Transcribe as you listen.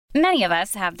Many of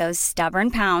us have those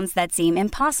stubborn pounds that seem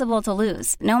impossible to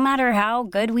lose, no matter how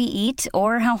good we eat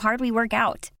or how hard we work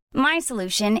out. My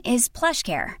solution is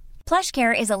PlushCare.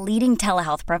 PlushCare is a leading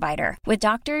telehealth provider with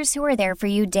doctors who are there for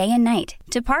you day and night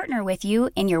to partner with you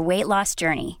in your weight loss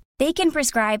journey. They can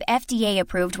prescribe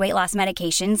FDA-approved weight loss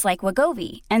medications like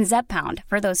Wegovy and Zepbound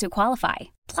for those who qualify.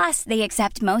 Plus, they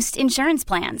accept most insurance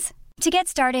plans. To get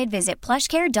started, visit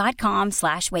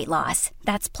plushcare.com/weightloss.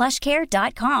 That's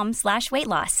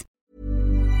plushcare.com/weightloss.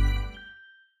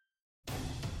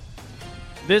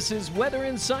 This is Weather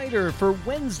Insider for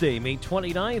Wednesday, May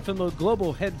 29th from the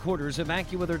global headquarters of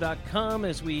AccuWeather.com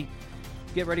as we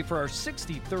get ready for our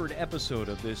 63rd episode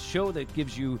of this show that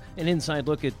gives you an inside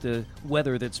look at the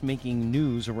weather that's making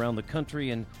news around the country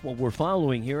and what we're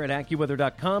following here at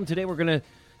AccuWeather.com. Today we're going to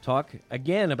talk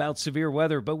again about severe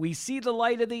weather, but we see the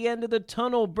light at the end of the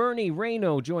tunnel. Bernie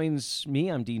Rayno joins me.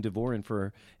 I'm Dean DeVore in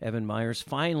for Evan Myers.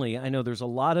 Finally, I know there's a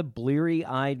lot of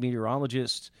bleary-eyed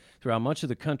meteorologists throughout much of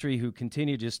the country who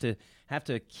continue just to have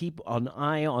to keep an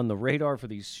eye on the radar for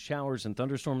these showers and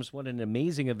thunderstorms. What an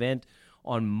amazing event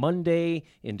on Monday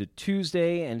into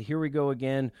Tuesday, and here we go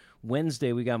again.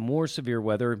 Wednesday, we got more severe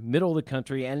weather. Middle of the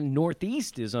country and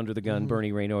Northeast is under the gun.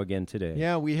 Bernie Rayno again today.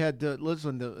 Yeah, we had,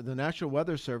 listen, the National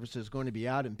Weather Service is going to be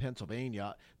out in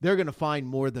Pennsylvania. They're going to find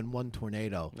more than one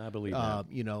tornado. I believe that.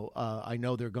 I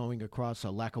know they're going across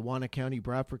Lackawanna County,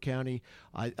 Bradford County.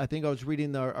 I think I was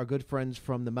reading our good friends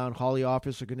from the Mount Holly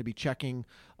office are going to be checking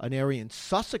an area in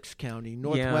Sussex County,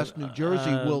 northwest New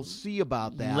Jersey. We'll see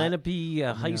about that. Lenape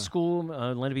High School,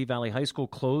 Lenape Valley High School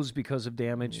closed because of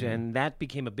damage, and that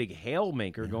became a big hail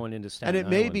maker going into Staten Island.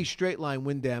 And it may be straight line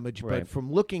wind damage, but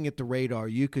from looking at the radar,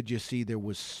 you could just see there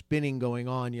was spinning going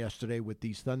on yesterday with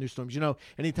these thunderstorms. You know,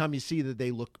 anytime you see that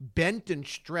they look bent and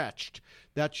stretched,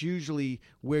 that's usually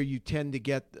where you tend to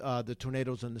get the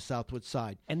tornadoes on the southward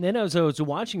side. And then as I was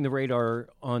watching the radar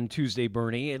on Tuesday,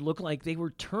 Bernie, it looked like they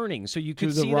were turning. So you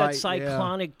could see that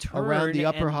cyclonic turn. Around the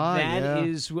upper high, That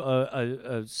is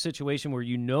a situation where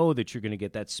you know that you're going to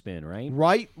get that spin, right?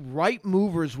 Right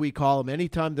movers, we call them.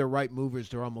 Anytime they're right movers,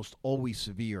 they're almost always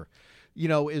severe. You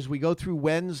know, as we go through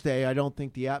Wednesday, I don't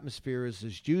think the atmosphere is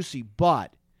as juicy,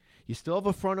 but you still have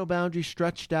a frontal boundary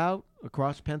stretched out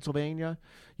across Pennsylvania.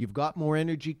 You've got more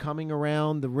energy coming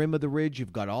around the rim of the ridge.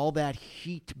 You've got all that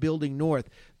heat building north.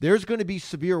 There's going to be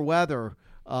severe weather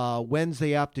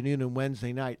Wednesday afternoon and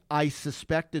Wednesday night. I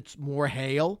suspect it's more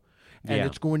hail. And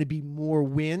it's going to be more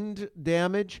wind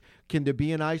damage. Can there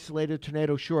be an isolated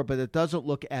tornado? Sure, but it doesn't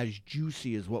look as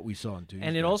juicy as what we saw on Tuesday.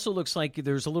 And it also looks like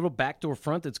there's a little backdoor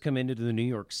front that's come into the New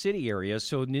York City area.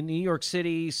 So New York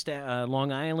City,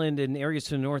 Long Island, and areas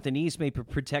to the north and east may be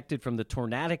protected from the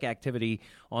tornadic activity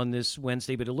on this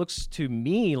Wednesday. But it looks to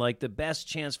me like the best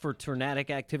chance for tornadic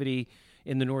activity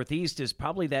in the Northeast is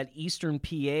probably that eastern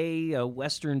PA,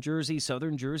 western Jersey,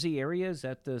 southern Jersey area. Is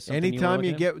that something anytime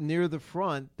you get near the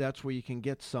front, that's where you can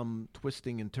get some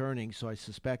twisting and turning. So I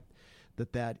suspect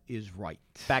that is right.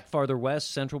 Back farther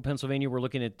west, central Pennsylvania, we're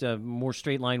looking at more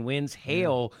straight line winds,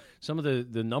 hail. Some of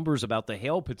the numbers about the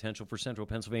hail potential for central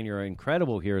Pennsylvania are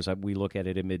incredible here as we look at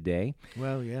it at midday.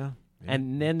 Well, yeah.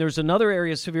 And then there's another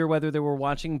area of severe weather that we're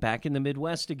watching back in the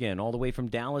Midwest again, all the way from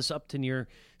Dallas up to near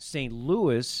St.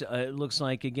 Louis. It looks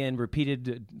like, again,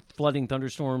 repeated flooding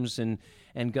thunderstorms and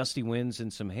gusty winds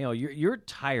and some hail. You're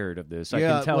tired of this. I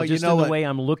can tell just in the way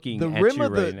I'm looking at you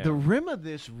right now. The rim of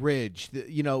this ridge,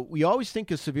 we always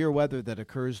think of severe weather that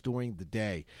occurs during the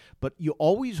day, but you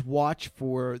always watch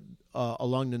for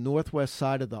along the northwest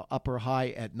side of the upper high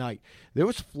at night. There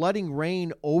was flooding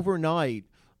rain overnight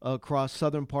across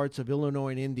southern parts of Illinois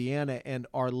and Indiana, and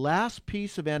our last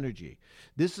piece of energy,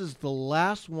 this is the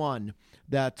last one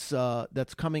that's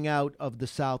coming out of the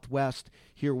southwest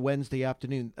here Wednesday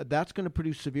afternoon. That's going to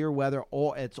produce severe weather,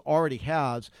 or it already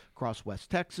has, across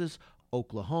West Texas,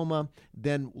 Oklahoma.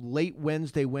 Then late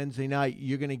Wednesday night,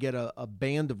 you're going to get a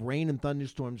band of rain and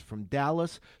thunderstorms from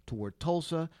Dallas toward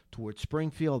Tulsa, toward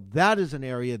Springfield. That is an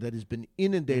area that has been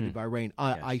inundated by rain.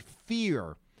 I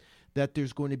fear that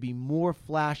there's going to be more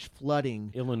flash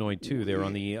flooding. Illinois, too. They're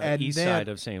on the east side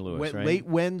of St. Louis, right? Late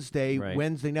Wednesday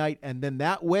night, and then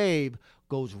that wave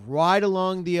goes right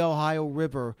along the Ohio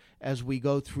River as we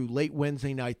go through late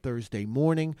Wednesday night, Thursday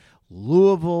morning.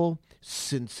 Louisville,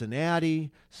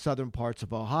 Cincinnati, southern parts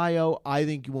of Ohio. I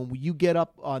think when you get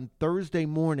up on Thursday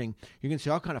morning, you're going to see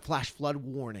all kind of flash flood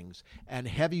warnings and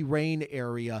heavy rain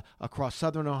area across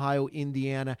southern Ohio,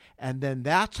 Indiana, and then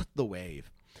that's the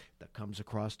wave that comes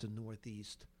across the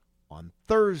Northeast on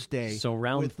Thursday. So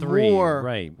round with 3, more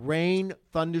right? Rain,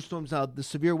 thunderstorms. Now the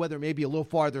severe weather may be a little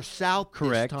farther south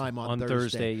this time on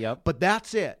Thursday. Yep. But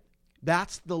that's it.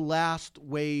 That's the last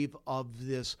wave of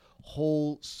this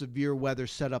whole severe weather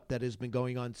setup that has been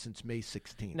going on since May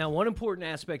 16th. Now, one important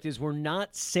aspect is we're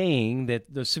not saying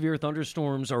that the severe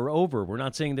thunderstorms are over. We're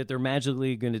not saying that they're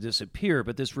magically going to disappear,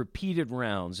 but this repeated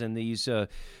rounds and these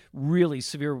really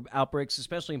severe outbreaks,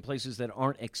 especially in places that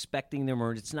aren't expecting them,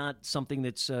 or it's not something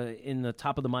that's in the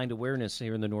top of the mind awareness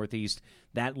here in the Northeast,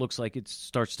 that looks like it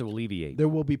starts to alleviate. There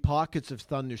will be pockets of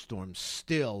thunderstorms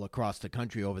still across the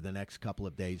country over the next couple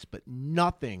of days, but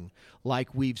nothing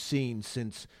like we've seen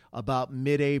since about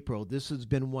mid-April. This has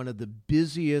been one of the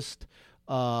busiest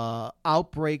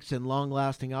outbreaks and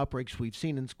long-lasting outbreaks we've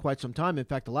seen in quite some time. In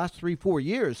fact, the last 3-4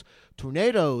 years,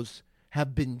 tornadoes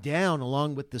have been down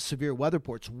along with the severe weather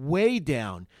reports, way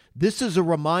down. This is a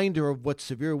reminder of what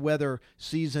severe weather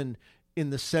season in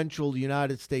the central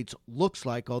United States looks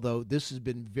like, although this has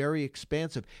been very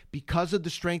expansive. Because of the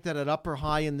strength at an upper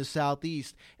high in the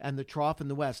southeast and the trough in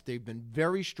the west, they've been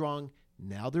very strong.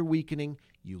 Now they're weakening.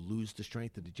 You lose the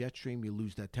strength of the jet stream. You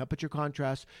lose that temperature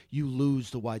contrast. You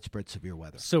lose the widespread severe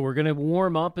weather. So we're going to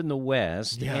warm up in the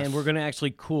west, Yes. and we're going to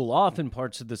actually cool off in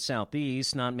parts of the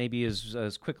southeast, not maybe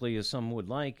as quickly as some would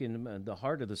like in the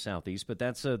heart of the southeast, but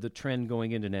that's the trend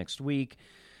going into next week.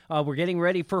 We're getting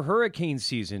ready for hurricane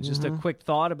season. Just a quick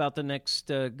thought about the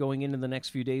next going into the next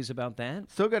few days about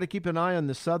that. Still got to keep an eye on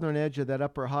the southern edge of that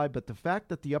upper high, but the fact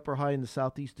that the upper high in the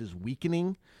southeast is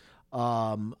weakening,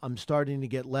 I'm starting to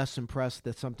get less impressed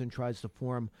that something tries to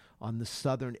form on the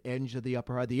southern edge of the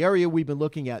upper high. The area we've been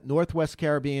looking at, Northwest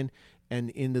Caribbean and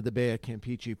into the Bay of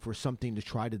Campeche, for something to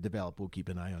try to develop. We'll keep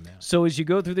an eye on that. So as you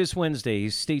go through this Wednesday,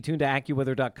 stay tuned to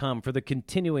AccuWeather.com for the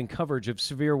continuing coverage of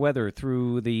severe weather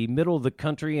through the middle of the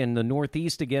country and the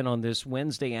Northeast again on this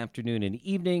Wednesday afternoon and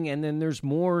evening. And then there's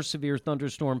more severe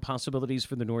thunderstorm possibilities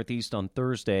for the Northeast on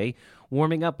Thursday.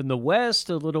 Warming up in the west,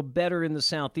 a little better in the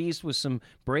southeast with some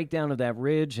breakdown of that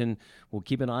ridge. And we'll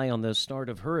keep an eye on the start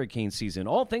of hurricane season.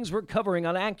 All things we're covering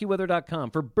on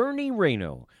AccuWeather.com. For Bernie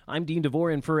Rayno, I'm Dean DeVore,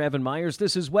 and for Evan Myers,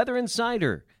 this is Weather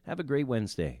Insider. Have a great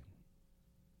Wednesday.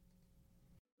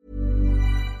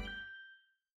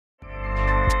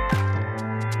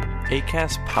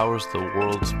 Acast powers the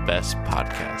world's best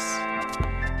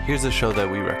podcasts. Here's a show that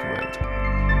we recommend.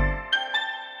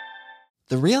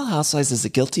 The Real Housewives is a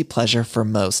guilty pleasure for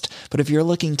most, but if you're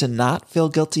looking to not feel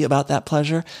guilty about that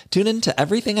pleasure, tune in to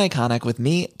Everything Iconic with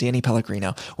me, Danny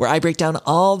Pellegrino, where I break down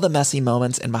all the messy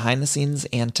moments and behind-the-scenes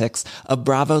antics of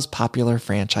Bravo's popular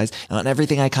franchise. And on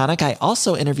Everything Iconic, I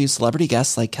also interview celebrity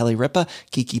guests like Kelly Ripa,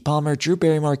 Keke Palmer, Drew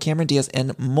Barrymore, Cameron Diaz,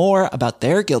 and more about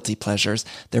their guilty pleasures,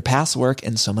 their past work,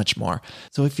 and so much more.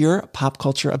 So if you're pop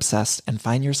culture obsessed and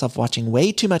find yourself watching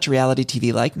way too much reality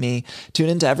TV like me, tune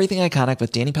into Everything Iconic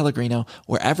with Danny Pellegrino,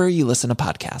 wherever you listen to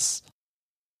podcasts.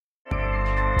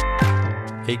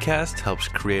 Acast helps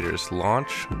creators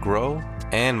launch, grow,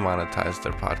 and monetize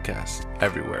their podcasts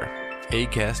everywhere.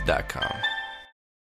 Acast.com.